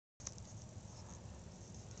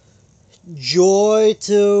Joy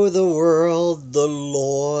to the world, the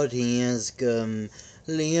Lord has come.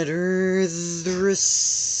 Let earth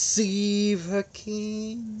receive her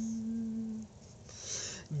King.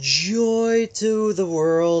 Joy to the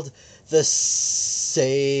world, the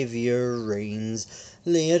Savior reigns.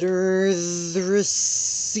 Let earth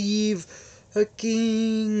receive her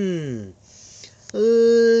King.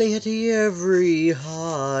 Let every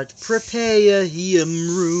heart prepare him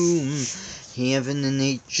room. Heaven and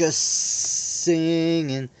nature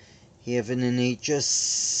sing, and heaven and nature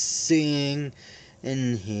sing,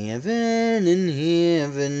 and heaven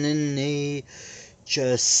and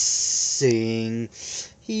nature sing.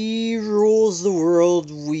 He rules the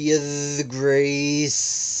world with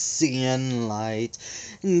grace and light,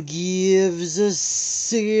 and gives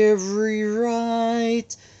us every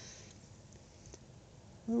right.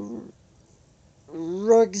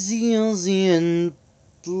 Rugs, seals, and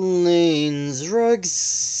plains, rugs,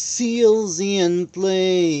 seals, and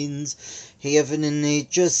plains. Heaven and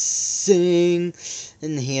nature sing,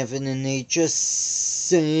 and heaven and nature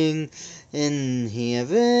sing, and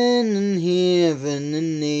heaven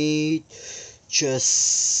and nature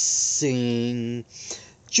sing.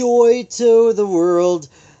 Joy to the world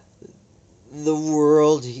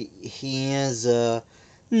has a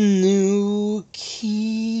new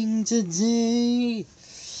king today.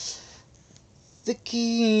 The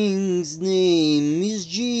King's name is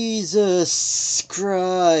Jesus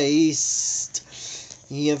Christ.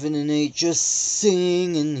 Heaven and nature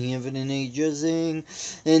sing, and heaven and nature sing,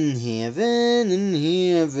 and heaven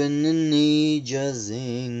and nature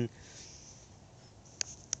sing.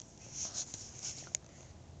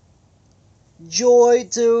 Joy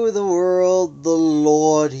to the world, the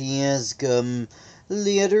Lord has come.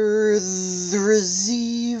 Let earth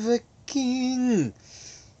receive a King.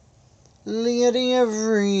 Let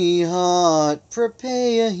every heart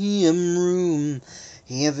prepare him room.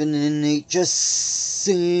 Heaven and nature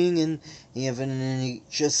sing, and heaven and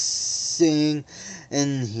nature sing,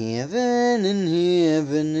 and heaven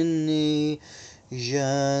and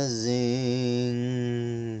nature sing.